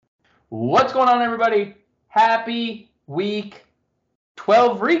What's going on, everybody? Happy week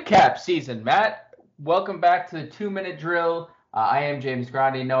 12 recap season. Matt, welcome back to the 2-minute drill. I am James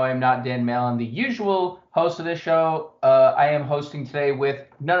Grande. No, I am not Dan Malin, the usual host of this show. I am hosting today with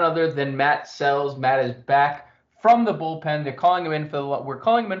none other than Matt Selz. Matt is back from the bullpen. We're calling him in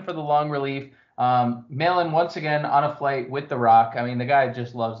for the long relief. Malin once again on a flight with The Rock. I mean, the guy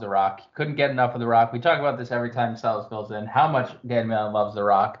just loves The Rock. He couldn't get enough of The Rock. We talk about this every time Selz fills in, how much Dan Malin loves The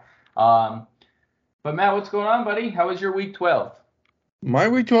Rock. But Matt, what's going on, buddy? How was your week 12? My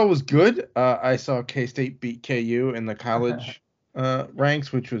week 12 was good. I saw K-State beat KU in the college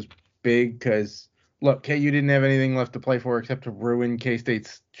ranks, which was big because, look, KU didn't have anything left to play for except to ruin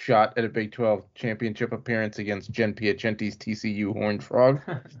K-State's shot at a Big 12 championship appearance against Jen Piacenti's TCU Horned Frog.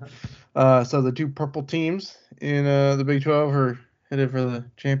 So the two purple teams in the Big 12 are headed for the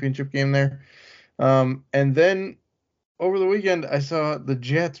championship game there. And then over the weekend, I saw the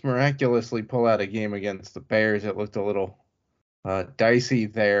Jets miraculously pull out a game against the Bears. It looked a little dicey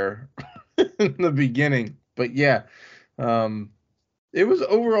there in the beginning. But yeah, it was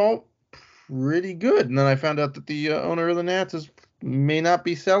overall pretty good. And then I found out that the owner of the Nats may not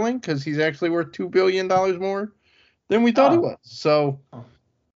be selling because he's actually worth $2 billion more than we thought he was. So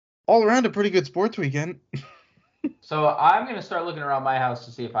all around a pretty good sports weekend. So I'm going to start looking around my house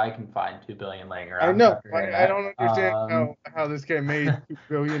to see if I can find $2 billion laying around. I know. I don't understand how this guy made $2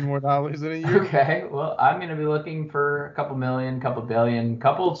 billion more dollars in a year. Okay, well, I'm going to be looking for a couple million, couple billion,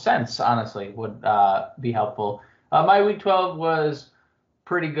 couple cents, honestly, would be helpful. My week 12 was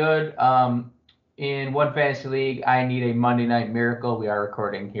pretty good. In one fantasy league, I need a Monday night miracle. We are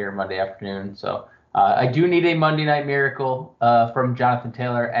recording here Monday afternoon, so I do need a Monday night miracle from Jonathan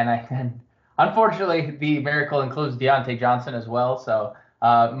Taylor, and unfortunately, the miracle includes Deontay Johnson as well. So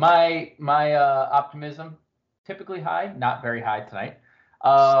my optimism, typically high, not very high tonight.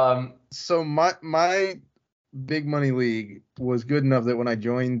 So my big money league was good enough that when I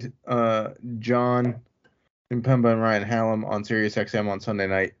joined John Impemba and Ryan Hallam on SiriusXM on Sunday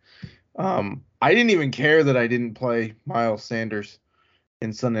night, I didn't even care that I didn't play Miles Sanders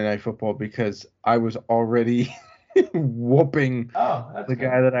in Sunday Night Football because I was already whooping the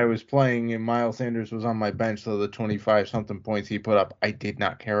guy that I was playing, and Miles Sanders was on my bench, so the 25-something points he put up, I did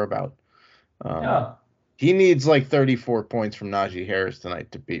not care about. He needs like 34 points from Najee Harris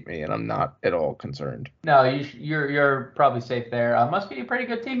tonight to beat me, and I'm not at all concerned. No, you're probably safe there. Must be a pretty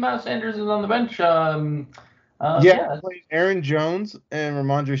good team. Miles Sanders is on the bench. I played Aaron Jones and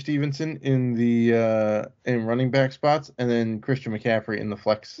Ramondre Stevenson in the in running back spots, and then Christian McCaffrey in the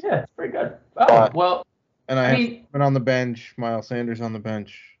flex. Yeah, it's pretty good. And I have him on the bench, Miles Sanders on the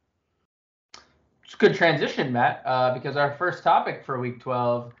bench. It's a good transition, Matt, because our first topic for Week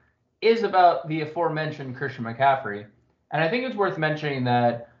 12 is about the aforementioned Christian McCaffrey. And I think it's worth mentioning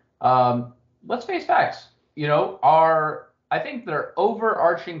that, let's face facts, I think their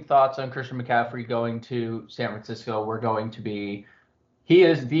overarching thoughts on Christian McCaffrey going to San Francisco were going to be, he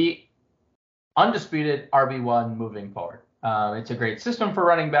is the undisputed RB1 moving forward. It's a great system for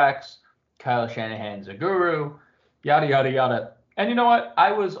running backs. Kyle Shanahan's a guru, yada, yada, yada. And you know what?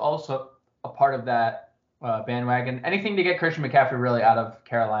 I was also a part of that bandwagon. Anything to get Christian McCaffrey really out of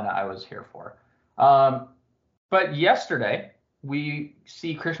Carolina, I was here for. But yesterday, we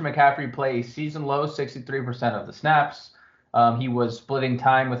see Christian McCaffrey play a season-low 63% of the snaps. He was splitting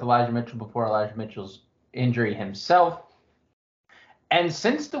time with Elijah Mitchell before Elijah Mitchell's injury himself. And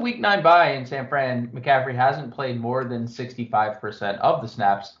since the Week 9 bye in San Fran, McCaffrey hasn't played more than 65% of the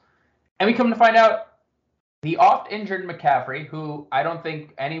snaps. And we come to find out the oft-injured McCaffrey, who I don't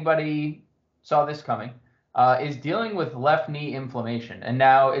think anybody saw this coming, is dealing with left knee inflammation. And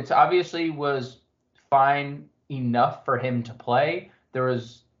now it's obviously was fine enough for him to play. There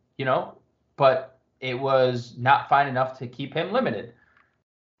was, but it was not fine enough to keep him limited.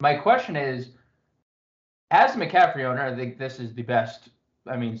 My question is, as a McCaffrey owner, I think this is the best.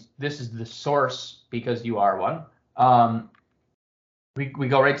 I mean, this is the source because you are one. We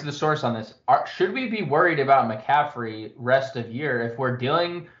go right to the source on this. Should we be worried about McCaffrey rest of year if we're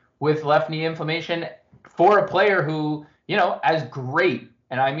dealing with left knee inflammation for a player who, as great,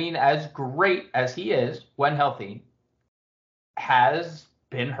 and I mean as great as he is when healthy, has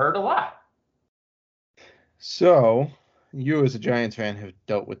been hurt a lot? So, you as a Giants fan have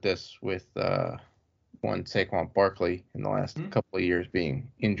dealt with this with one Saquon Barkley in the last couple of years being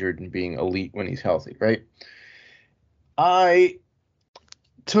injured and being elite when he's healthy, right?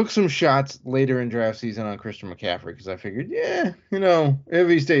 took some shots later in draft season on Christian McCaffrey because I figured, if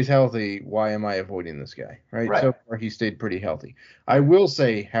he stays healthy, why am I avoiding this guy, right? Right. So far, he stayed pretty healthy. I will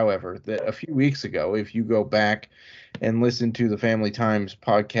say, however, that a few weeks ago, if you go back and listen to the Family Times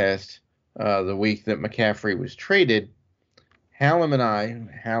podcast the week that McCaffrey was traded, Hallam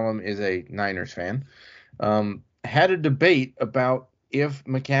is a Niners fan, had a debate about if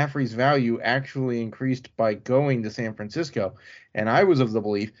McCaffrey's value actually increased by going to San Francisco. And I was of the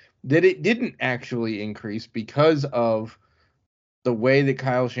belief that it didn't actually increase because of the way that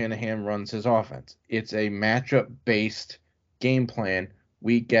Kyle Shanahan runs his offense. It's a matchup-based game plan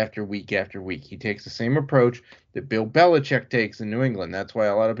week after week after week. He takes the same approach that Bill Belichick takes in New England. That's why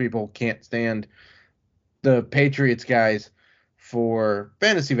a lot of people can't stand the Patriots guys for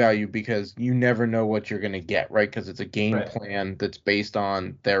fantasy value because you never know what you're going to get, right? Because it's a game plan that's based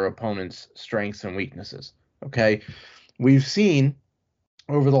on their opponent's strengths and weaknesses. Okay. We've seen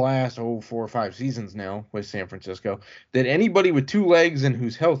over the last 4 or 5 seasons now with San Francisco that anybody with 2 legs and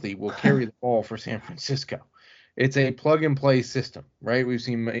who's healthy will carry the ball for San Francisco. It's a plug and play system, right? We've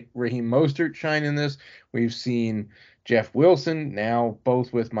seen Raheem Mostert shine in this. We've seen Jeff Wilson, now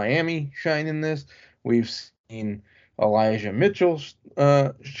both with Miami, shine in this. We've seen Elijah Mitchell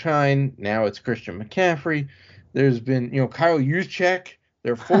shine. Now it's Christian McCaffrey. There's been, Kyle Juszczyk,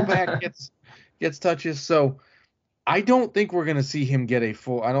 their fullback gets touches. So I don't think we're going to see him get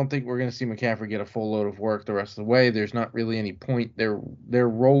I don't think we're going to see McCaffrey get a full load of work the rest of the way. There's not really any point. They're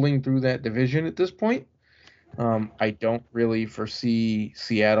rolling through that division at this point. I don't really foresee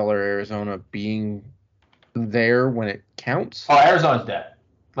Seattle or Arizona being there when it counts. Oh, Arizona's dead.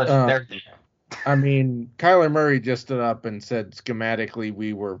 They're dead. I mean, Kyler Murray just stood up and said schematically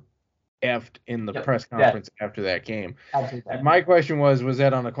we were effed in the press conference after that game. Absolutely. And my question was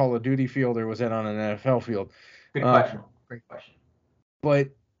that on a Call of Duty field or was that on an NFL field? Good question. Great question. But,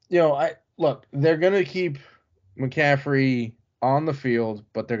 they're going to keep McCaffrey on the field,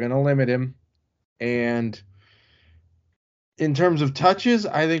 but they're going to limit him. And in terms of touches,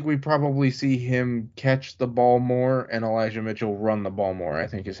 I think we probably see him catch the ball more and Elijah Mitchell run the ball more, I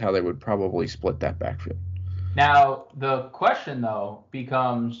think is how they would probably split that backfield. Now, the question, though,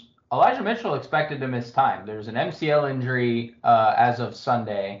 becomes Elijah Mitchell expected to miss time. There's an MCL injury as of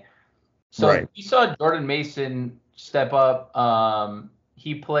Sunday. So we saw Jordan Mason step up.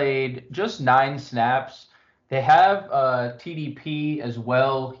 He played just 9 snaps. They have TDP as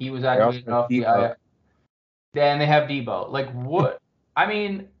well. He was activated off the IR. Then they have Debo.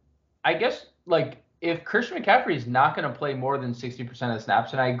 I guess, if Christian McCaffrey is not going to play more than 60% of the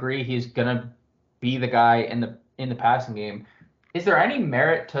snaps, and I agree he's going to be the guy in the passing game, is there any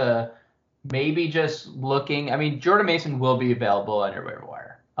merit to maybe just looking? I mean, Jordan Mason will be available on your waiver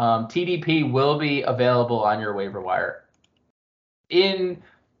wire. TDP will be available on your waiver wire. In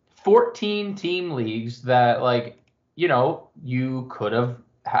 14-team leagues that, you could have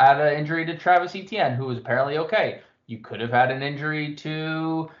had an injury to Travis Etienne, who was apparently okay. You could have had an injury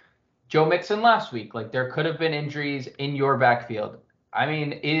to Joe Mixon last week. There could have been injuries in your backfield. I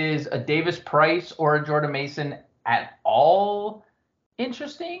mean, is a Davis Price or a Jordan Mason at all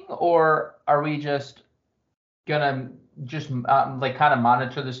interesting, or are we just gonna kind of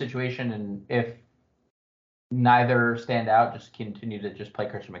monitor the situation, and if neither stand out, just continue to just play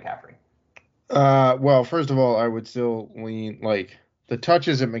Christian McCaffrey? Well, first of all, I would still lean the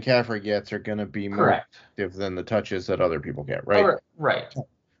touches that McCaffrey gets are going to be more effective than the touches that other people get, right? Right.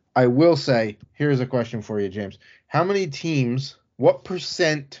 I will say, here's a question for you, James. How many teams, what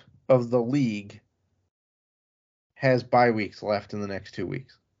percent of the league has bye weeks left in the next 2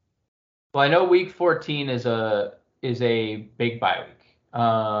 weeks? Well, I know week 14 is a big bye week.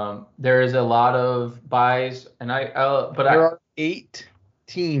 There is a lot of buys, and there are 8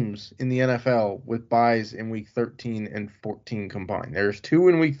 teams in the NFL with buys in week 13 and 14 combined. There's 2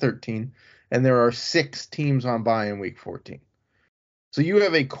 in week 13, and there are 6 teams on bye in week 14. So you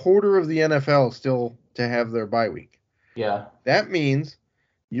have a quarter of the NFL still to have their bye week. Yeah. That means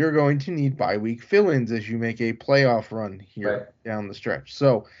you're going to need bye week fill-ins as you make a playoff run here down the stretch.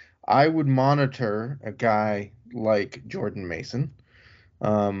 So I would monitor a guy like Jordan Mason.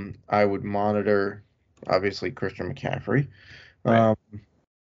 I would monitor, obviously, Christian McCaffrey.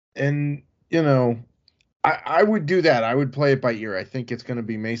 And, I would do that. I would play it by ear. I think it's going to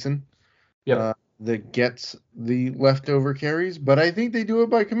be Mason that gets the leftover carries, but I think they do it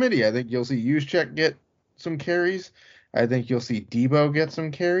by committee. I think you'll see Juszczyk get some carries. I think you'll see Debo get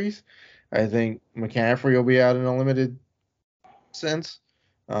some carries. I think McCaffrey will be out in a limited sense.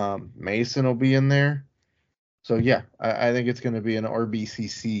 Mason will be in there. So, yeah, I think it's going to be an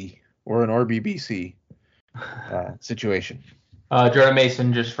RBCC or an RBBC situation. Jordan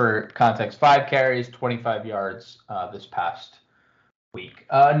Mason, just for context, 5 carries, 25 yards this past week.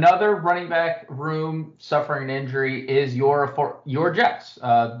 Another running back room suffering an injury is your Jets.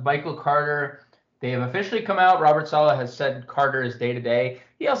 Michael Carter, they have officially come out. Robert Saleh has said Carter is day-to-day.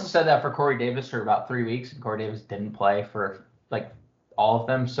 He also said that for Corey Davis for about 3 weeks, and Corey Davis didn't play for like all of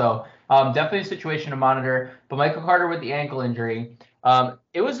them. So definitely a situation to monitor. But Michael Carter with the ankle injury.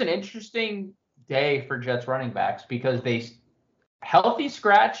 It was an interesting day for Jets running backs because they healthy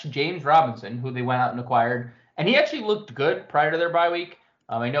scratch James Robinson, who they went out and acquired, and he actually looked good prior to their bye week.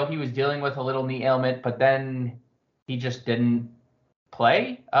 I know he was dealing with a little knee ailment, but then he just didn't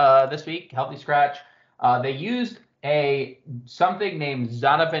play this week. Healthy scratch. They used something named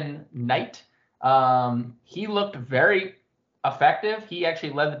Zonovan Knight. He looked very effective. He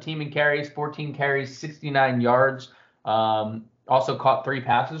actually led the team in carries, 14 carries, 69 yards. Also caught 3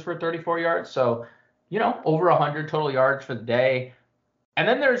 passes for 34 yards. So, over 100 total yards for the day. And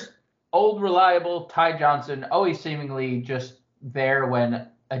then there's old reliable Ty Johnson, always seemingly just there when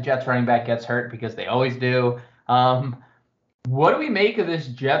a Jets running back gets hurt, because they always do. What do we make of this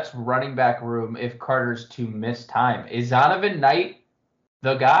Jets running back room if Carter's to miss time? Is Zonovan Knight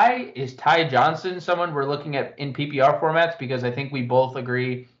the guy? Is Ty Johnson someone we're looking at in PPR formats? Because I think we both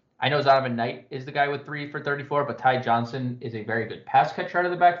agree. I know Zonovan Knight is the guy with 3 for 34, but Ty Johnson is a very good pass catcher out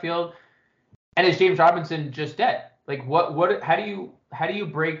of the backfield. And is James Robinson just dead? Like, how do you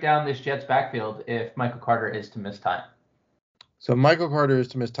break down this Jets backfield if Michael Carter is to miss time? So Michael Carter is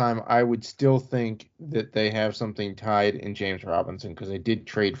to miss time. I would still think that they have something tied in James Robinson because they did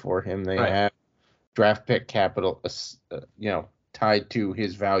trade for him. They have draft pick capital, tied to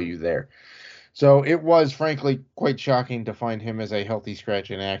his value there. So it was frankly quite shocking to find him as a healthy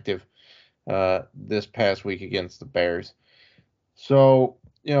scratch inactive this past week against the Bears. So,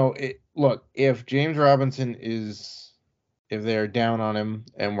 look, if James Robinson if they're down on him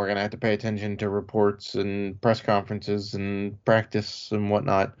and we're going to have to pay attention to reports and press conferences and practice and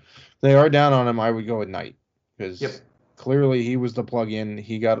whatnot, they are down on him, I would go with Knight because clearly he was the plug-in.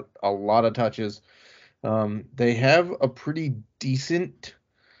 He got a lot of touches. They have a pretty decent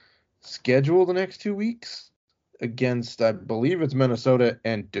schedule the next 2 weeks against, I believe it's Minnesota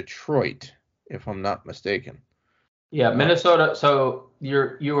and Detroit, if I'm not mistaken. Yeah, Minnesota. So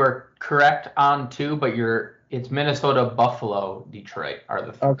you are correct on 2, but it's Minnesota, Buffalo, Detroit are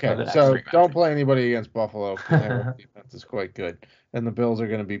the next so 3 don't play anybody against Buffalo because their defense is quite good, and the Bills are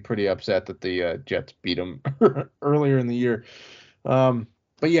going to be pretty upset that the Jets beat them earlier in the year. But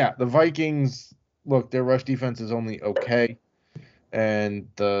yeah, the Vikings, look, their rush defense is only okay, and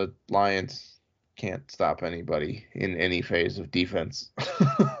the Lions can't stop anybody in any phase of defense.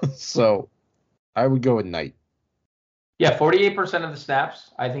 So I would go with Knight. Yeah, 48% of the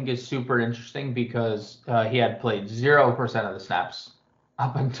snaps I think is super interesting because he had played 0% of the snaps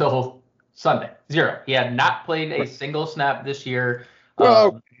up until Sunday. 0. He had not played a single snap this year.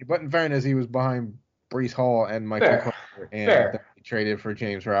 Well, but in fairness, he was behind Breece Hall and Michael Carter, and they traded for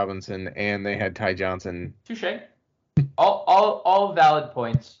James Robinson, and they had Ty Johnson. Touché. All valid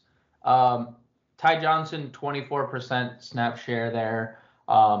points. Ty Johnson, 24% snap share there.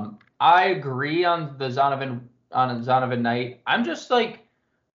 I agree on the Zonovan Knight. I'm just like,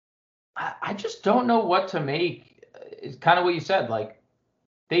 I just don't know what to make. It's kind of what you said. Like,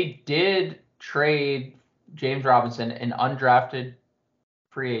 they did trade James Robinson, an undrafted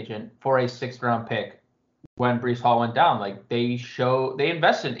free agent, for a 6th round pick when Breece Hall went down. Like, they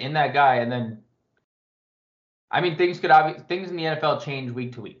invested in that guy, and then, I mean, things in the NFL change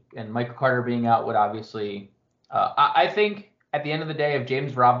week to week, and Michael Carter being out would obviously. I think at the end of the day, if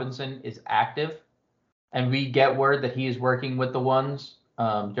James Robinson is active, and we get word that he is working with the ones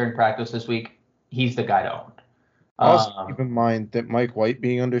during practice this week, he's the guy to own. Also, keep in mind that Mike White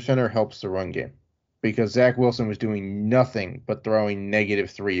being under center helps the run game because Zach Wilson was doing nothing but throwing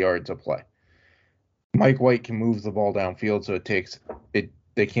 -3 yards a play. Mike White can move the ball downfield, so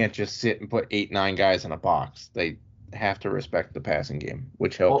they can't just sit and put 8-9 guys in a box. They have to respect the passing game,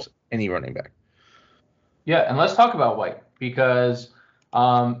 which helps any running back. Yeah, and let's talk about White because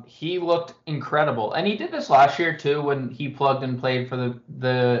he looked incredible, and he did this last year too when he plugged and played for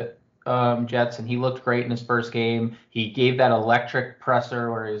the Jets, and he looked great in his first game. He gave that electric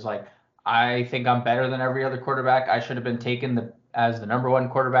presser where he was like, "I think I'm better than every other quarterback. I should have been taken as the number 1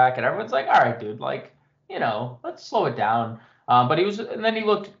 quarterback," and everyone's like, "All right, dude, like, let's slow it down." But and then he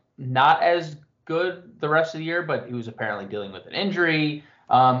looked not as good the rest of the year, but he was apparently dealing with an injury.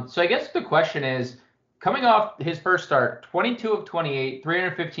 So I guess the question is, coming off his first start, 22 of 28,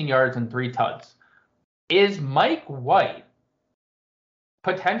 315 yards and 3 tuds. Is Mike White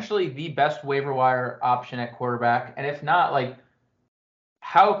potentially the best waiver wire option at quarterback? And if not, like,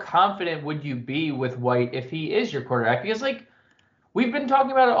 how confident would you be with White if he is your quarterback? Because like we've been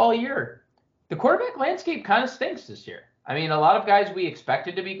talking about it all year. The quarterback landscape kind of stinks this year. I mean, a lot of guys we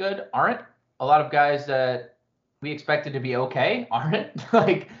expected to be good aren't. A lot of guys that we expected to be okay aren't.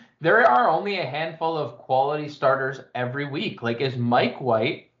 Like, there are only a handful of quality starters every week. Like, is Mike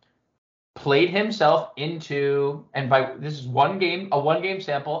White played himself into, and by this is a 1 game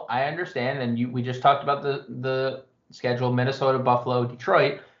sample, I understand, and we just talked about the schedule, Minnesota, Buffalo,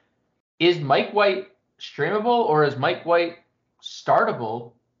 Detroit. Is Mike White streamable, or is Mike White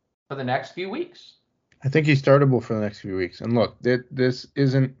startable for the next few weeks? I think he's startable for the next few weeks. And look, this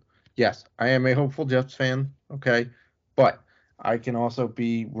isn't. Yes, I am a hopeful Jets fan. Okay, but I can also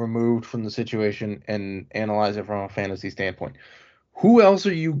be removed from the situation and analyze it from a fantasy standpoint. Who else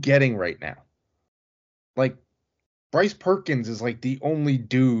are you getting right now? Like Bryce Perkins is like the only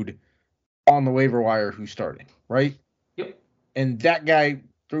dude on the waiver wire who's starting, right? Yep. And that guy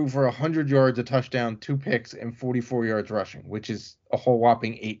threw for 100 yards, a touchdown, 2 picks, and 44 yards rushing, which is a whole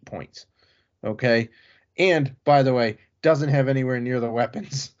whopping 8 points. Okay. And by the way, doesn't have anywhere near the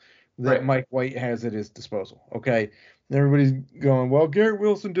weapons that Right. Mike White has at his disposal. Okay. And everybody's going, well, Garrett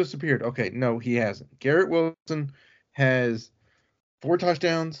Wilson disappeared. Okay. No, he hasn't. Garrett Wilson has 4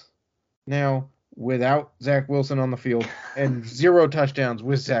 touchdowns now without Zach Wilson on the field and 0 touchdowns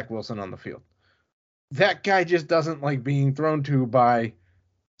with Zach Wilson on the field. That guy just doesn't like being thrown to by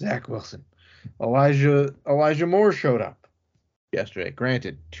Zach Wilson. Elijah Moore showed up yesterday.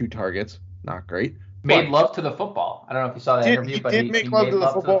 Granted, 2 targets, not great. Made love to the football. I don't know if you saw that interview, but did he make love made to the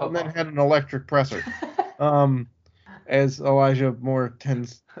love to the football and then had an electric presser, as Elijah Moore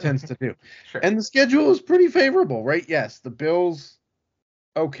tends to do. Sure. And the schedule is pretty favorable, right? Yes, the Bills,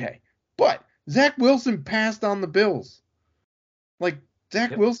 okay, but Zach Wilson passed on the Bills. Like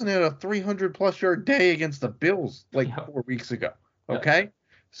Zach Wilson had a 300+ yard day against the Bills like 4 weeks ago. Okay,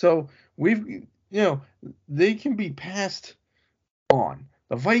 so they can be passed on.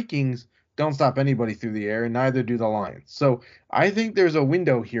 The Vikings don't stop anybody through the air, and neither do the Lions. So I think there's a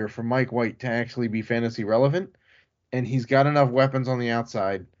window here for Mike White to actually be fantasy relevant, and he's got enough weapons on the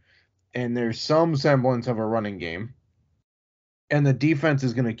outside, and there's some semblance of a running game, and the defense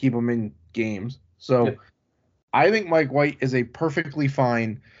is going to keep him in games. So I think Mike White is a perfectly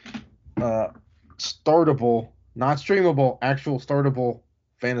fine, startable, not streamable, actual startable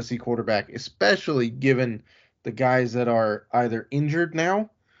fantasy quarterback, especially given the guys that are either injured now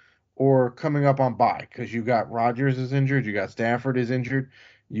or coming up on bye, because you've got Rodgers is injured, you got Stafford is injured,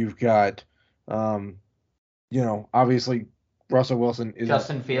 you've got, obviously Russell Wilson is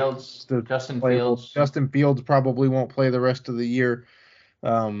Justin Fields. Justin Fields probably won't play the rest of the year.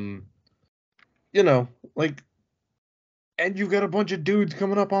 And you've got a bunch of dudes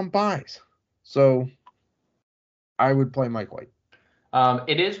coming up on buys. So I would play Mike White.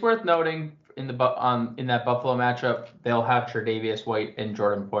 It is worth noting in that Buffalo matchup, they'll have Tre'Davious White and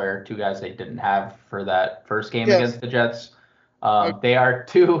Jordan Poyer, 2 guys they didn't have for that first game against the Jets.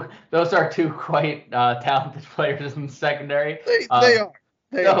 Those are 2 quite talented players in the secondary. They are.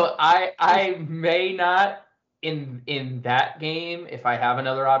 I may not in that game, if I have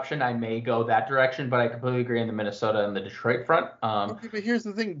another option, I may go that direction, but I completely agree on the Minnesota and the Detroit front. Okay, but here's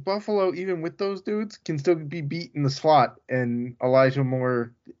the thing. Buffalo, even with those dudes, can still be beat in the slot, and Elijah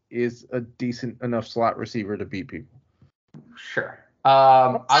Moore is a decent enough slot receiver to beat people. Sure.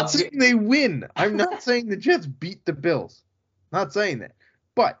 I'm not saying they win. I'm not saying the Jets beat the Bills. Not saying that.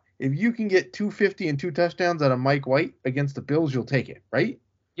 But if you can get 250 and 2 touchdowns out of Mike White against the Bills, you'll take it, right?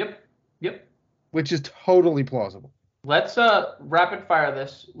 Yep. Which is totally plausible. Let's rapid fire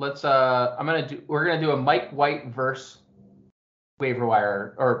this. We're gonna do a Mike White versus waiver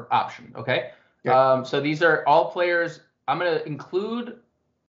wire or option, okay? So these are all players. I'm gonna include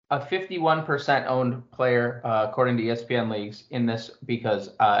a 51% owned player according to ESPN leagues in this because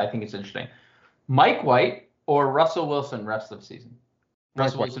I think it's interesting. Mike White or Russell Wilson rest of the season?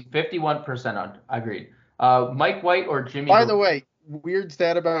 Russell Wilson, 51% owned. Agreed. Mike White or Jimmy. By the way, weird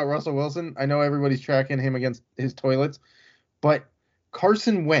stat about Russell Wilson. I know everybody's tracking him against his toilets, but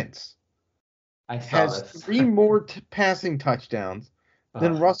Carson Wentz has 3 more passing touchdowns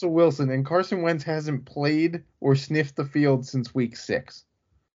than Russell Wilson, and Carson Wentz hasn't played or sniffed the field since week 6.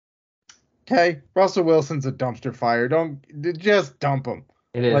 Okay, Russell Wilson's a dumpster fire. Just dump him.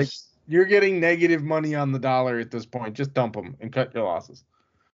 It is. Like, you're getting negative money on the dollar at this point. Just dump him and cut your losses.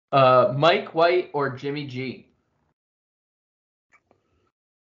 Mike White or Jimmy G?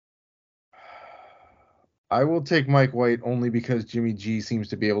 I will take Mike White only because Jimmy G seems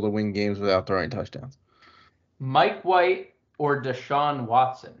to be able to win games without throwing touchdowns. Mike White or Deshaun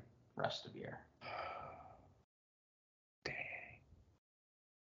Watson rest of the year? Dang.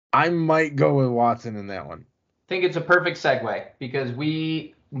 I might go with Watson in that one. Think it's a perfect segue because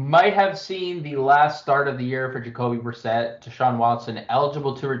we might have seen the last start of the year for Jacoby Brissett, Deshaun Watson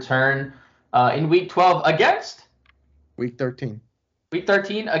eligible to return in Week 12 against Week 13. Week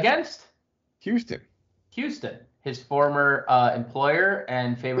 13 against Houston. Houston, his former employer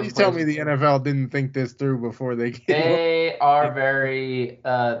and favorite Please tell me place. the NFL didn't think this through before they gave up. They are very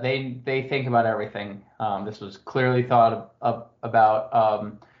they think about everything. This was clearly thought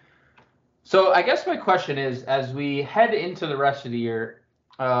about. So I guess my question is, as we head into the rest of the year,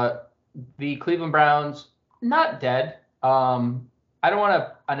 the Cleveland Browns not dead. I don't want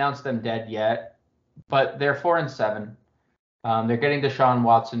to announce them dead yet, but they're 4-7. They're getting Deshaun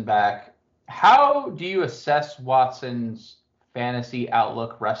Watson back. How do you assess Watson's fantasy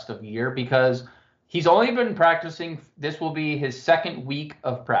outlook rest of year? Because he's only been practicing. This will be his second week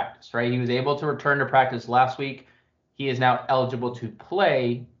of practice, right? He was able to return to practice last week. He is now eligible to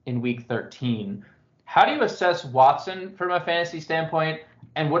play in week 13. How do you assess Watson from a fantasy standpoint?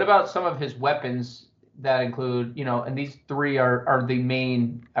 And what about some of his weapons that include, and these three are the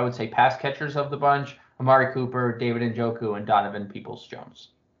main, I would say, pass catchers of the bunch: Amari Cooper, David Njoku, and Donovan Peoples-Jones.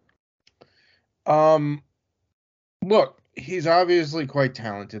 Look, he's obviously quite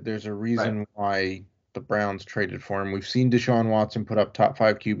talented. There's a reason Right. why the Browns traded for him. We've seen Deshaun Watson put up top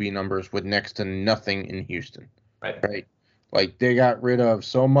 5 QB numbers with next to nothing in Houston. Right. Like, they got rid of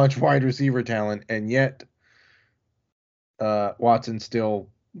so much wide receiver talent, and yet Watson still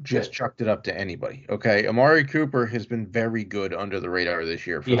just chucked it up to anybody. Okay. Amari Cooper has been very good under the radar this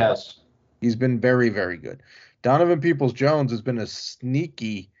year. He has. He's been very, very good. Donovan Peoples-Jones has been a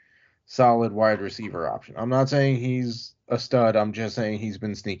sneaky, solid wide receiver option. I'm not saying he's a stud. I'm just saying he's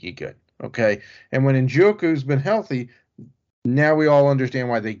been sneaky good. Okay. And when Njoku's been healthy, now we all understand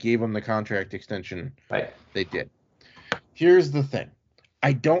why they gave him the contract extension. Right. They did. Here's the thing.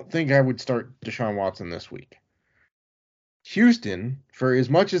 I don't think I would start Deshaun Watson this week. Houston, for as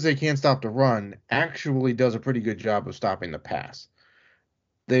much as they can't stop the run, actually does a pretty good job of stopping the pass.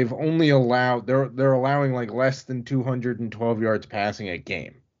 They've only allowed they're allowing like less than 212 yards passing a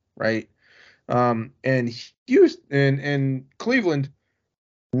game, right? And Houston and Cleveland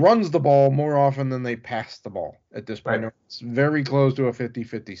runs the ball more often than they pass the ball at this point. Right. It's very close to a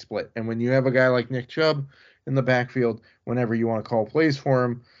 50-50 split. And when you have a guy like Nick Chubb in the backfield, whenever you want to call plays for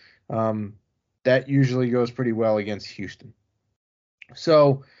him, that usually goes pretty well against Houston.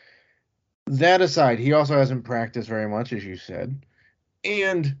 So that aside, he also hasn't practiced very much, as you said.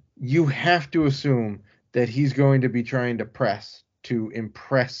 And you have to assume that he's going to be trying to press to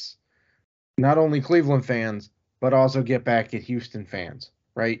impress not only Cleveland fans, but also get back at Houston fans,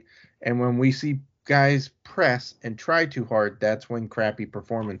 right? And when we see guys press and try too hard, that's when crappy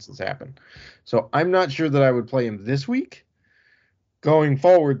performances happen. So I'm not sure that I would play him this week. Going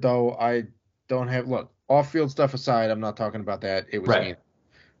forward, though, I don't have... Look, off-field stuff aside, I'm not talking about that. It was right.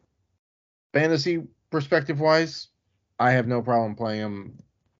 Fantasy perspective-wise, I have no problem playing him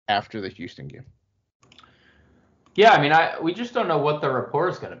after the Houston game. Yeah, I mean, we just don't know what the rapport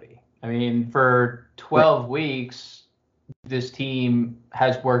is going to be. I mean, for 12 weeks, this team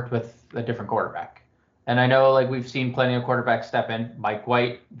has worked with a different quarterback. And I know, like, we've seen plenty of quarterbacks step in, Mike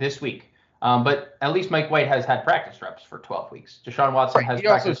White this week. But at least Mike White has had practice reps for 12 weeks. Deshaun Watson has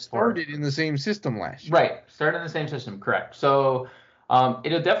practiced. He also started in the same system last year. Right, started in the same system, correct. So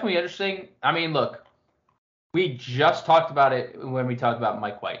it'll definitely be interesting. I mean, look, we just talked about it when we talked about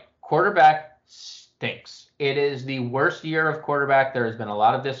Mike White. Quarterback stinks. It is the worst year of quarterback. There has been a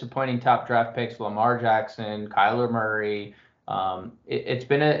lot of disappointing top draft picks: Lamar Jackson, Kyler Murray. It's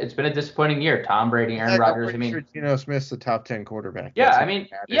been a disappointing year. Tom Brady, Aaron Rodgers. I mean, Smith's the top 10 quarterback. Yeah,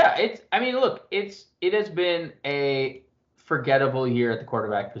 it has been a forgettable year at the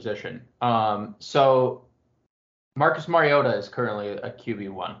quarterback position. So Marcus Mariota is currently a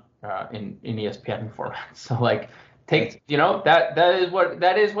QB1 in ESPN format. So like, that is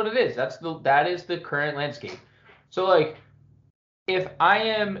what it is. That is the current landscape. So like, if I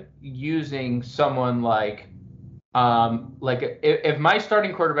am using someone like if my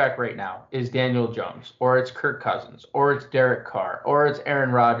starting quarterback right now is Daniel Jones, or it's Kirk Cousins, or it's Derek Carr, or it's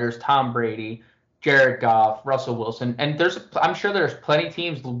Aaron Rodgers, Tom Brady, Jared Goff, Russell Wilson, and I'm sure there's plenty of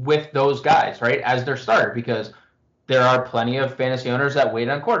teams with those guys, right, as their starter, because there are plenty of fantasy owners that wait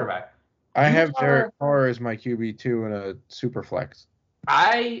on quarterback. I have Derek Carr as my QB2 in a super flex.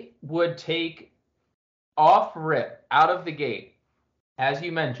 I would take off rip out of the gate, as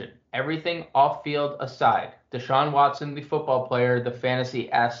you mentioned, everything off field aside. Deshaun Watson, the football player, the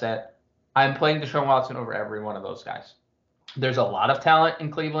fantasy asset. I'm playing Deshaun Watson over every one of those guys. There's a lot of talent in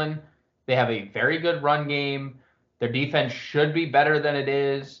Cleveland. They have a very good run game. Their defense should be better than it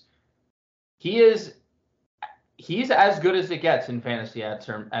is. He's as good as it gets in fantasy at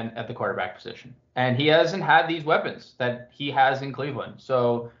the quarterback position. And he hasn't had these weapons that he has in Cleveland.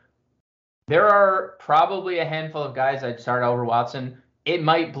 So there are probably a handful of guys I'd start over Watson. It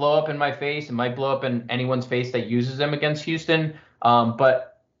might blow up in my face. It might blow up in anyone's face that uses him against Houston.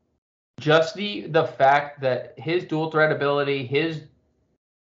 But just the fact that his dual threat ability, his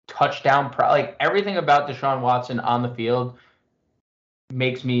touchdown, like everything about Deshaun Watson on the field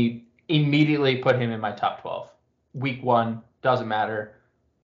makes me immediately put him in my top 12. Week 1, doesn't matter.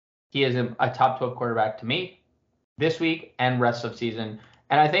 He is a top 12 quarterback to me this week and rest of season.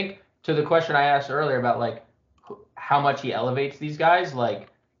 And I think to the question I asked earlier about like how much he elevates these guys, like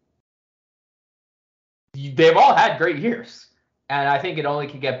they've all had great years. And I think it only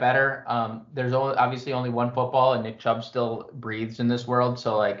could get better. There's obviously only one football, and Nick Chubb still breathes in this world.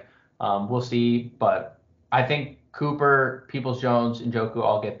 So like we'll see. But I think Cooper, Peoples-Jones, and Njoku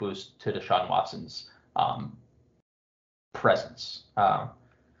all get boost to Deshaun Watson's presence.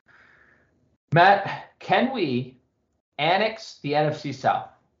 Matt, can we annex the NFC South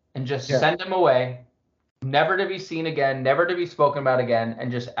and just send them away, never to be seen again, never to be spoken about again, and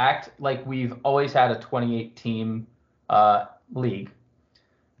just act like we've always had a 28-team league?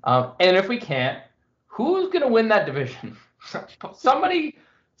 And if we can't, who's going to win that division? Somebody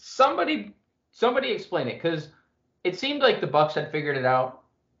explain it, because it seemed like the Bucs had figured it out.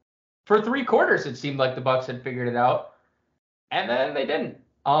 For 3 quarters, it seemed like the Bucs had figured it out, and then they didn't.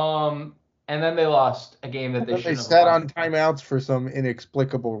 And then they lost a game that they shouldn't have. They sat on timeouts for some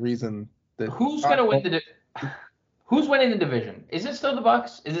inexplicable reason. Who's going to win Who's winning the division? Is it still the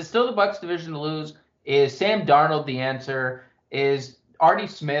Bucs? Is it still the Bucs division to lose? Is Sam Darnold the answer? Is Artie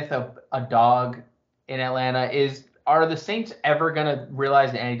Smith a dog in Atlanta? Are the Saints ever going to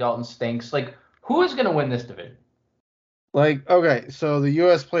realize that Andy Dalton stinks? Like, who is going to win this division? Like, okay, so the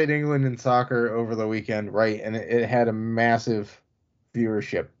U.S. played England in soccer over the weekend, right? And it had a massive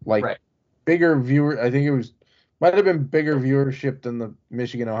viewership. Like, right. Bigger viewer. I think it might have been bigger viewership than the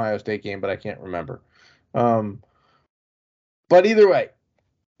Michigan-Ohio State game, but I can't remember. But either way,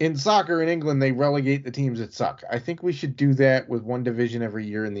 in soccer in England, they relegate the teams that suck. I think we should do that with one division every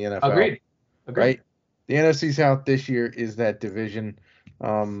year in the NFL. Agreed. Right? The NFC South this year is that division.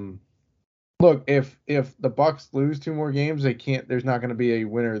 Look, if the Bucs lose 2 more games, there's not going to be a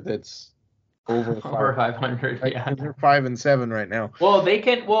winner that's over 500. Right? Yeah, they're 5-7 right now. Well, they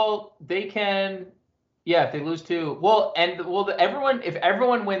can. Yeah, if they lose 2. If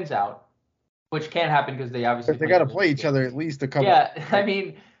everyone wins out, which can't happen because they obviously they got to play each other at least a couple. Yeah, I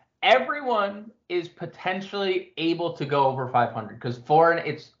mean, everyone is potentially able to go over 500 because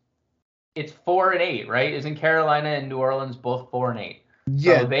it's 4-8, right? Isn't Carolina and New Orleans both 4-8?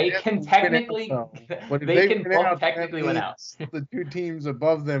 Yeah, so they can technically both technically win out. The 2 teams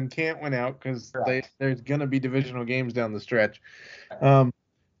above them can't win out because there's gonna be divisional games down the stretch.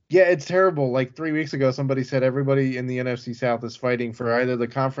 Yeah, it's terrible. Like 3 weeks ago, somebody said everybody in the NFC South is fighting for either the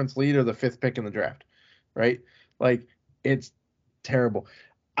conference lead or the 5th pick in the draft, right? Like, it's terrible.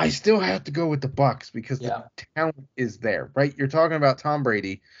 I still have to go with the Bucs because the talent is there, right? You're talking about Tom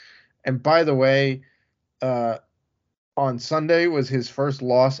Brady, and by the way, on Sunday was his first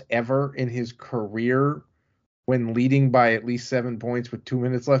loss ever in his career when leading by at least 7 points with 2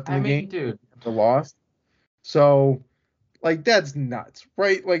 minutes left in the game. Dude, the loss. So. Like, that's nuts,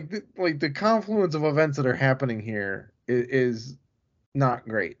 right? Like the confluence of events that are happening here is not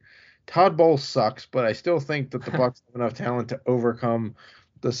great. Todd Bowles sucks, but I still think that the Bucs have enough talent to overcome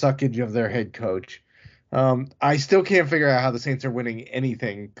the suckage of their head coach. I still can't figure out how the Saints are winning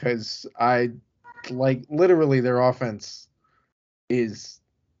anything because literally their offense is,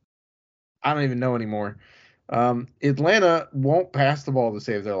 I don't even know anymore. Atlanta won't pass the ball to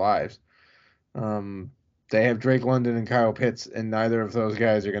save their lives. They have Drake London and Kyle Pitts, and neither of those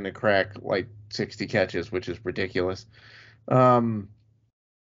guys are going to crack like 60 catches, which is ridiculous. And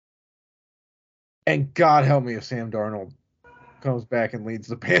God help me if Sam Darnold comes back and leads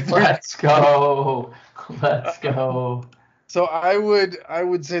the Panthers. Let's go. So I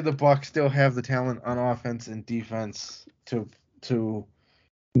would say the Bucs still have the talent on offense and defense to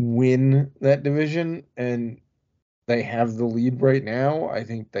win that division, and they have the lead right now. I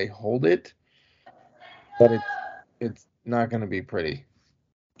think they hold it. But it's not going to be pretty.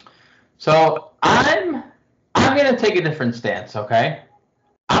 So I'm going to take a different stance, okay?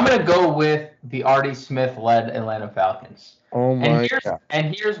 I'm going to go with the Artie Smith-led Atlanta Falcons. Oh my God.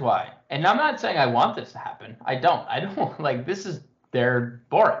 And here's why. And I'm not saying I want this to happen. I don't like they're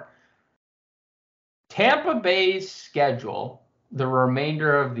boring. Tampa Bay's schedule the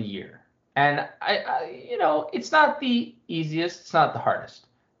remainder of the year And it's not the easiest, it's not the hardest.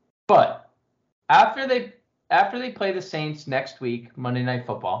 But after they play the Saints next week, Monday Night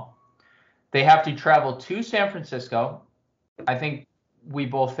Football, they have to travel to San Francisco. I think we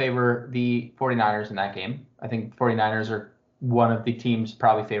both favor the 49ers in that game. I think 49ers are one of the teams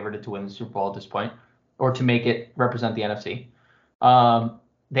probably favored to win the Super Bowl at this point, or to make it represent the NFC.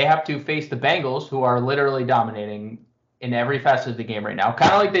 They have to face the Bengals, who are literally dominating in every facet of the game right now,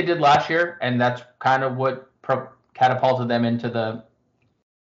 kind of like they did last year, and that's kind of what catapulted them into the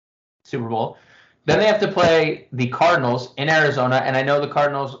Super Bowl. Then they have to play the Cardinals in Arizona, and I know the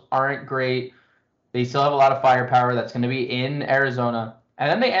Cardinals aren't great. They still have a lot of firepower that's going to be in Arizona. And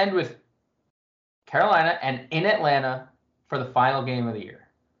then they end with Carolina and in Atlanta for the final game of the year.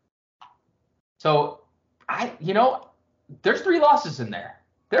 So, there's 3 losses in there.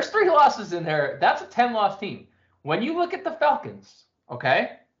 That's a 10-loss team. When you look at the Falcons,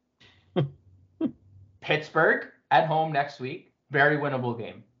 okay? Pittsburgh at home next week, very winnable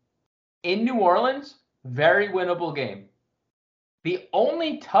game. In New Orleans, very winnable game. The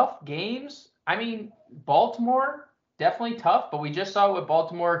only tough games, Baltimore, definitely tough, but we just saw what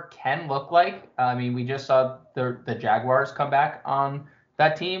Baltimore can look like. We just saw the Jaguars come back on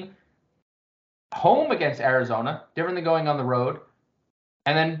that team. Home against Arizona, different than going on the road.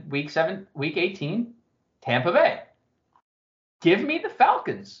 And then week 18, Tampa Bay. Give me the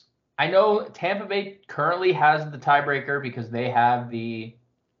Falcons. I know Tampa Bay currently has the tiebreaker because they have the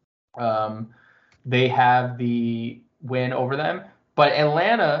win over them. But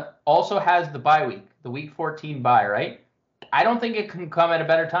Atlanta also has the bye week, the week 14 bye, right? I don't think it can come at a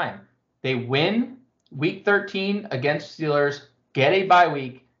better time. They win week 13 against Steelers, get a bye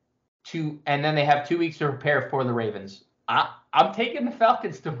week, and then they have 2 weeks to prepare for the Ravens. I'm taking the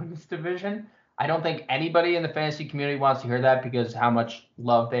Falcons to win this division. I don't think anybody in the fantasy community wants to hear that because how much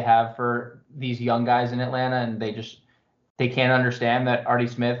love they have for these young guys in Atlanta, and they can't understand that Artie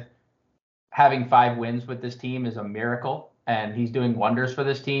Smith having 5 wins with this team is a miracle, and he's doing wonders for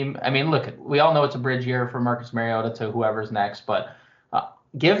this team. Look, we all know it's a bridge year for Marcus Mariota to whoever's next, but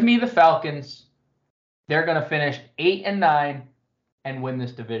give me the Falcons. They're going to finish 8-9 and win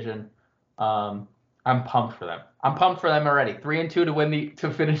this division. I'm pumped for them. I'm pumped for them already. 3-2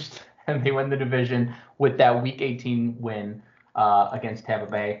 to finish, and they win the division with that Week 18 win against Tampa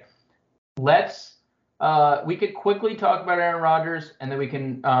Bay. We could quickly talk about Aaron Rodgers, and then we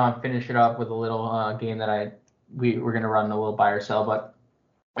can finish it up with a little game that we're going to run a little buy or sell. But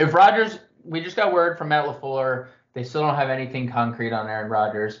if Rodgers, we just got word from Matt LaFleur, they still don't have anything concrete on Aaron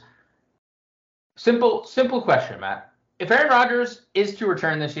Rodgers. Simple question, Matt. If Aaron Rodgers is to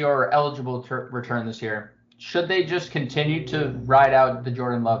return this year or eligible to return this year, should they just continue to ride out the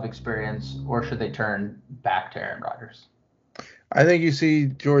Jordan Love experience, or should they turn back to Aaron Rodgers? I think you see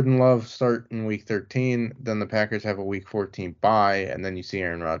Jordan Love start in week 13, then the Packers have a week 14 bye, and then you see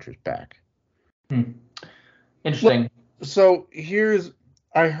Aaron Rodgers back. Interesting. So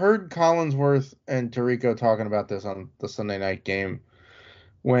I heard Collinsworth and Tirico talking about this on the Sunday night game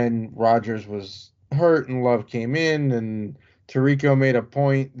when Rodgers was hurt and Love came in, and Tirico made a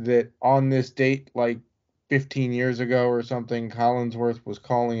point that on this date, like 15 years ago or something, Collinsworth was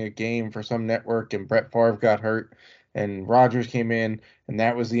calling a game for some network and Brett Favre got hurt and Rodgers came in, and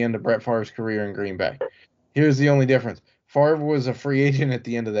that was the end of Brett Favre's career in Green Bay. Here's the only difference. Favre was a free agent at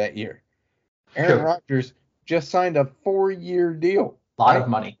the end of that year. Aaron Rodgers just signed a 4-year deal. A lot of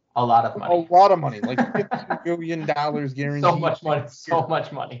money. A lot of money. Like $15 million guaranteed. So much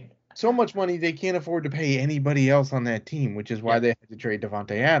money. So much money they can't afford to pay anybody else on that team, which is why they had to trade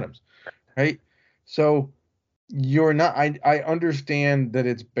Devontae Adams. Right? So you're not I understand that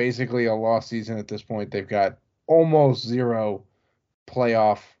it's basically a lost season at this point. They've got almost zero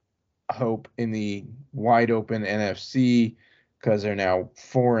playoff hope in the wide open NFC because they're now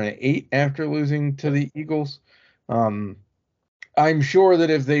 4-8 after losing to the Eagles. I'm sure that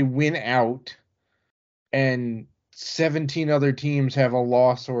if they win out and 17 other teams have a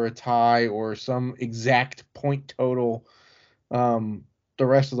loss or a tie or some exact point total the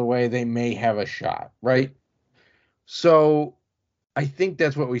rest of the way, they may have a shot, right? So I think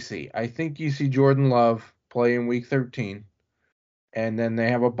that's what we see. I think you see Jordan Love play in week 13, and then they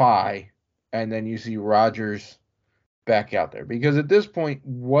have a bye, and then you see Rodgers back out there. Because at this point,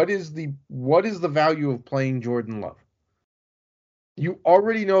 what is the value of playing Jordan Love? You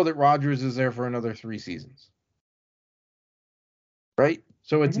already know that Rodgers is there for another 3 seasons. Right?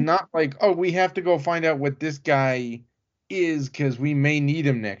 So it's not like, oh, we have to go find out what this guy is because we may need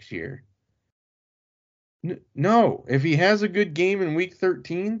him next year. No. If he has a good game in week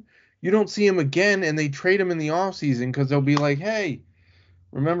 13, you don't see him again, and they trade him in the offseason because they'll be like, hey,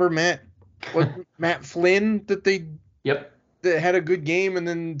 remember Matt Was Matt Flynn Yep. that had a good game and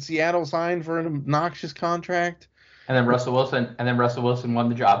then Seattle signed for an obnoxious contract? And then Russell Wilson won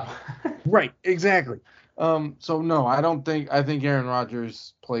the job. Right, exactly. So no, I think Aaron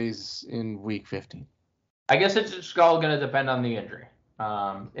Rodgers plays in week 15. I guess it's just all going to depend on the injury.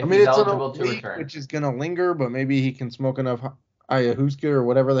 I If mean, he's it's an eligible old to week, return. which is gonna linger, but maybe he can smoke enough ayahuasca or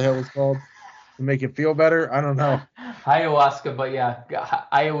whatever the hell it's called to make it feel better. I don't know. Ayahuasca, but yeah,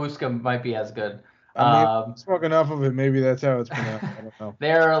 ayahuasca might be as good. I mean, smoke enough of it, maybe that's how it's pronounced. I don't know.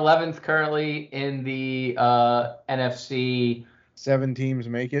 They're 11th currently in the NFC. 7 teams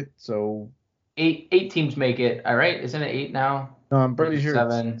make it, so Eight teams make it. All right, isn't it 8 now? no, I'm Or is pretty it sure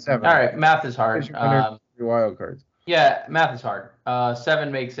it's 7? All 7. right, math is hard. Division winners, 3 wild cards. Yeah, math is hard.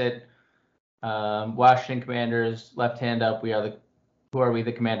 7 makes it. Washington Commanders, left hand up. Who are we?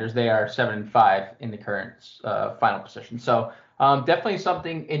 The Commanders. They are 7-5 in the current final position. So definitely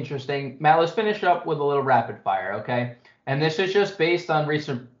something interesting. Matt, let's finish up with a little rapid fire, okay? And this is just based on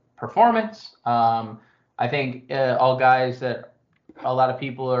recent performance. I think all guys that a lot of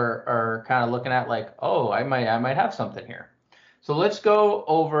people are kind of looking at like, oh, I might have something here. So let's go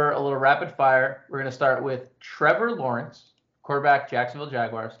over a little rapid fire. We're going to start with Trevor Lawrence, quarterback, Jacksonville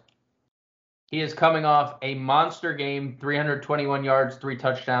Jaguars. He is coming off a monster game, 321 yards, 3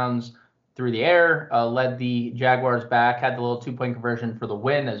 touchdowns through the air, led the Jaguars back, had the little 2-point conversion for the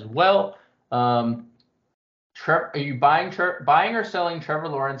win as well. Are you buying or selling Trevor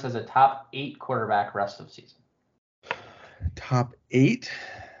Lawrence as a top 8 quarterback rest of season? Top 8?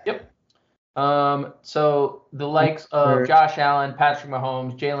 Yep. So the likes of Josh Allen, Patrick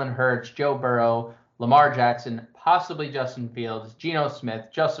Mahomes, Jalen Hurts, Joe Burrow, Lamar Jackson, possibly Justin Fields, Geno Smith,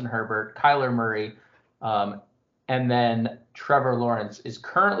 Justin Herbert, Kyler Murray, and then Trevor Lawrence is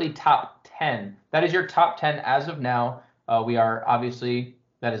currently top 10. That is your top 10 as of now. We are obviously,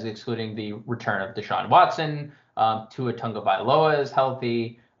 that is excluding the return of Deshaun Watson. Tua Tagovailoa is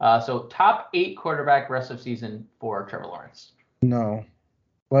healthy. So top 8 quarterback rest of season for Trevor Lawrence. No.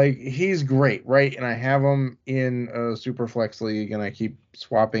 Like, he's great, right? And I have him in a super flex league, and I keep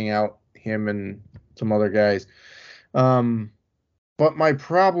swapping out him and some other guys. But my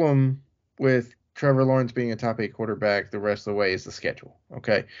problem with Trevor Lawrence being a top 8 quarterback the rest of the way is the schedule.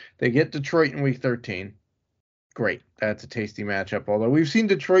 Okay. They get Detroit in week 13. Great. That's a tasty matchup. Although we've seen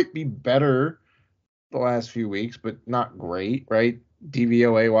Detroit be better the last few weeks, but not great, right?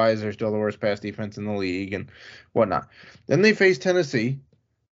 DVOA wise, they're still the worst pass defense in the league and whatnot. Then they face Tennessee,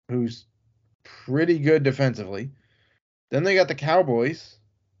 who's pretty good defensively. Then they got the Cowboys,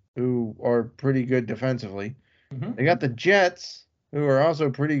 who are pretty good defensively. Mm-hmm. They got the Jets, who are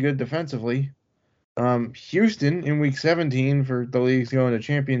also pretty good defensively. Houston in week 17 for the leagues going to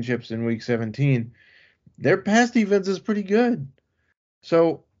championships in week 17. Their pass defense is pretty good.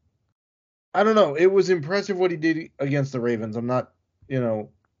 So, I don't know. It was impressive what he did against the Ravens. I'm not,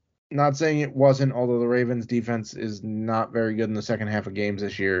 not saying it wasn't, although the Ravens defense is not very good in the second half of games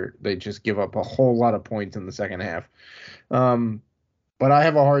this year. They just give up a whole lot of points in the second half. But I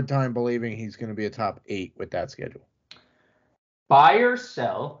have a hard time believing he's going to be a top 8 with that schedule. Buy or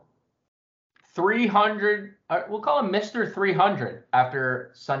sell 300, we'll call him Mr. 300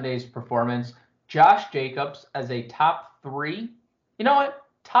 after Sunday's performance. Josh Jacobs as a top 3. You know what?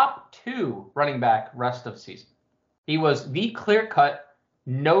 Top 2 running back rest of season. He was the clear-cut,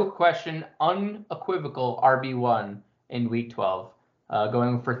 no question, unequivocal RB1 in week 12,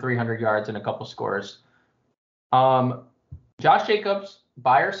 going for 300 yards and a couple scores. Josh Jacobs,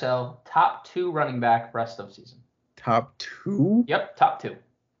 buy or sell, top 2 running back rest of season. Top 2? Yep, top 2.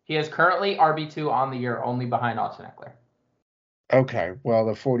 He is currently RB2 on the year, only behind Austin Eckler. Okay, well,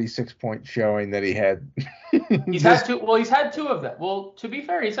 the 46-point showing that he had. He's had 2. Well, he's had 2 of them. Well, to be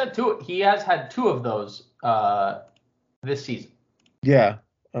fair, he's had 2. He has had 2 of those this season. Yeah,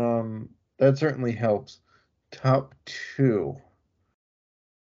 that certainly helps. Top 2.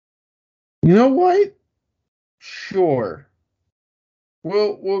 You know what? Sure.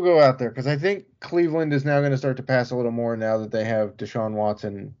 We'll go out there because I think Cleveland is now going to start to pass a little more now that they have Deshaun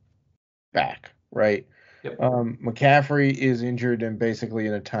Watson back, right? Yep. McCaffrey is injured and basically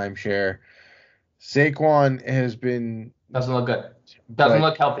in a timeshare. Saquon has been doesn't look good. Doesn't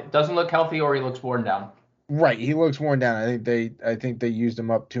look healthy. Doesn't look healthy, or he looks worn down. Right, he looks worn down. I think they used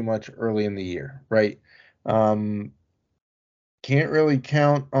him up too much early in the year, right? Can't really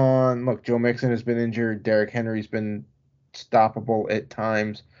count on. Look, Joe Mixon has been injured. Derrick Henry's been stoppable at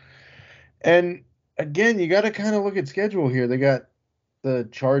times. And again, you got to kind of look at schedule here. They got the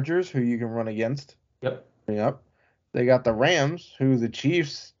Chargers, who you can run against. Yep. Up. They got the Rams, who the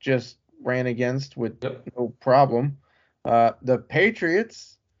Chiefs just ran against with no problem. The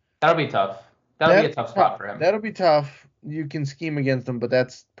Patriots, That'll be tough. That'll be a tough spot for him. That'll be tough. You can scheme against them, but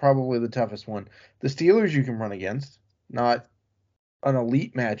that's probably the toughest one. The Steelers you can run against, not an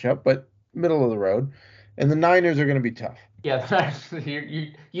elite matchup, but middle of the road. And the Niners are going to be tough. Yeah,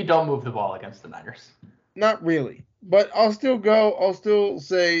 you don't move the ball against the Niners. Not really. But I'll still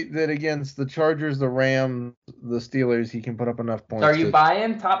say that against the Chargers, the Rams, the Steelers, he can put up enough points. So are you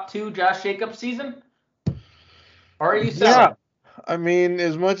buying top 2 Josh Jacobs season? Or are you selling? Yeah. I mean,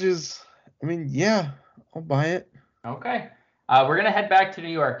 yeah, I'll buy it. Okay. We're going to head back to New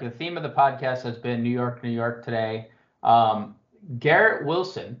York. The theme of the podcast has been New York today. Garrett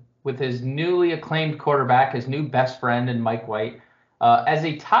Wilson, with his newly acclaimed quarterback, his new best friend in Mike White, as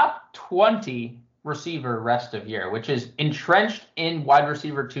a top 20 receiver rest of year, which is entrenched in wide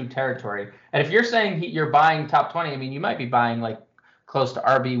receiver 2 territory. And if you're saying you're buying top 20, I mean, you might be buying like close to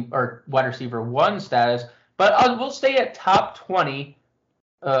RB or wide receiver 1 status, but we'll stay at top 20,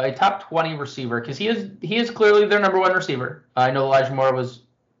 a top 20 receiver, because he is clearly their number 1 receiver. I know Elijah Moore was,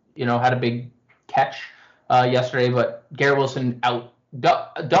 had a big catch yesterday, but Garrett Wilson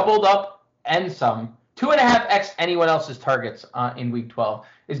doubled up and some, 2.5x anyone else's targets in Week 12.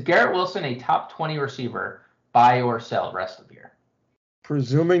 Is Garrett Wilson a top 20 receiver, buy or sell rest of the year?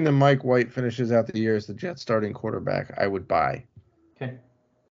 Presuming that Mike White finishes out the year as the Jets starting quarterback, I would buy. Okay.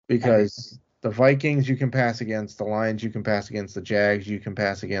 Because the Vikings you can pass against, the Lions you can pass against, the Jags you can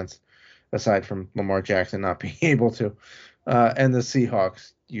pass against, aside from Lamar Jackson not being able to, and the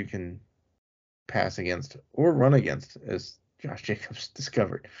Seahawks you can pass against or run against, as Josh Jacobs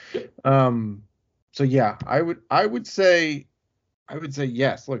discovered. So yeah, I would say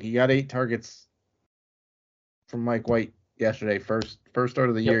yes. Look, he got 8 targets from Mike White yesterday. First start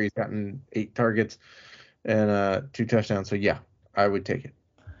of the year, he's gotten 8 targets and 2 touchdowns. So yeah, I would take it.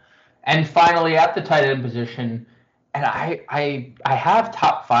 And finally, at the tight end position, and I have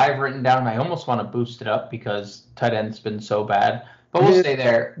top 5 written down. And I almost want to boost it up because tight end's been so bad, but we'll stay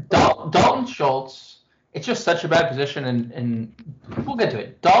there. Dalton Schultz. It's just such a bad position, and we'll get to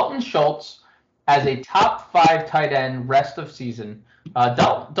it. Dalton Schultz as a top 5 tight end rest of season.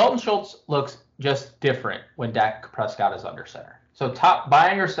 Dalton Schultz looks just different when Dak Prescott is under center. So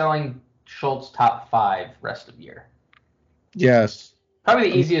buying or selling Schultz top 5 rest of year. Yes.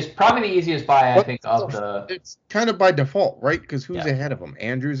 Probably the easiest buy, I think, of the. It's kind of by default, right? Because who's ahead of him?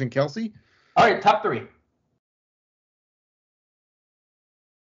 Andrews and Kelsey? All right, top 3.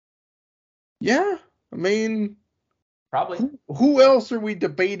 Yeah, I mean, probably. Who else are we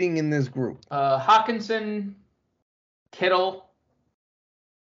debating in this group? Hawkinson, Kittle.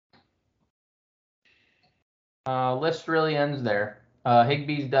 List really ends there.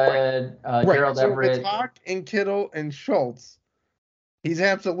 Higbee's dead. Gerald Everett. It's Hawk and Kittle and Schultz. He's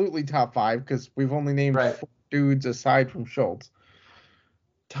absolutely top 5 because we've only named 4 dudes aside from Schultz.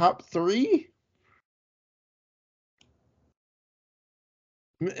 Top 3?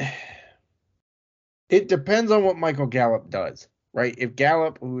 It depends on what Michael Gallup does, right? If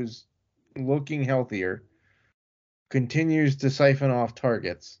Gallup, who's looking healthier, continues to siphon off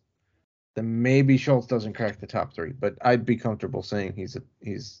targets, then maybe Schultz doesn't crack the top 3. But I'd be comfortable saying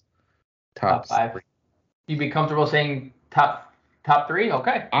he's top 5. 3. You'd be comfortable saying top 3?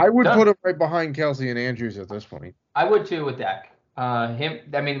 Okay. I would put him right behind Kelsey and Andrews at this point. I would too with Dak.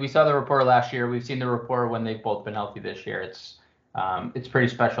 We saw the report last year. We've seen the report when they've both been healthy this year. It's pretty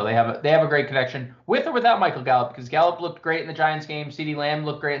special. They have a great connection with or without Michael Gallup, because Gallup looked great in the Giants game. CeeDee Lamb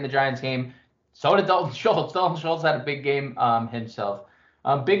looked great in the Giants game. So did Dalton Schultz. Dalton Schultz had a big game himself.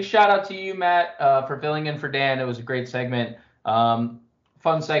 Big shout out to you, Matt, for filling in for Dan. It was a great segment. Fun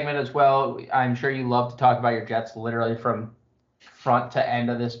segment as well. I'm sure you love to talk about your Jets literally from front to end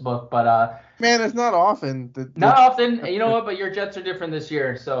of this book, but man, it's not often. Not often, you know what? But your Jets are different this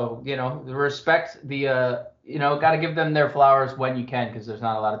year, so respect the got to give them their flowers when you can, because there's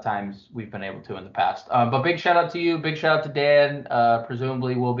not a lot of times we've been able to in the past. But big shout out to you, big shout out to Dan.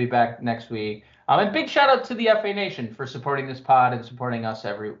 Presumably we'll be back next week. And big shout out to the FA Nation for supporting this pod and supporting us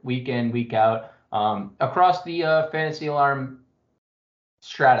every week in, week out, across the Fantasy Alarm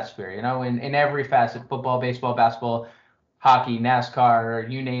stratosphere. In every facet: football, baseball, basketball, hockey, NASCAR,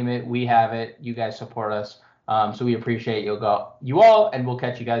 you name it, we have it. You guys support us. So we appreciate you all, and we'll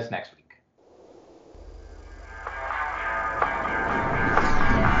catch you guys next week.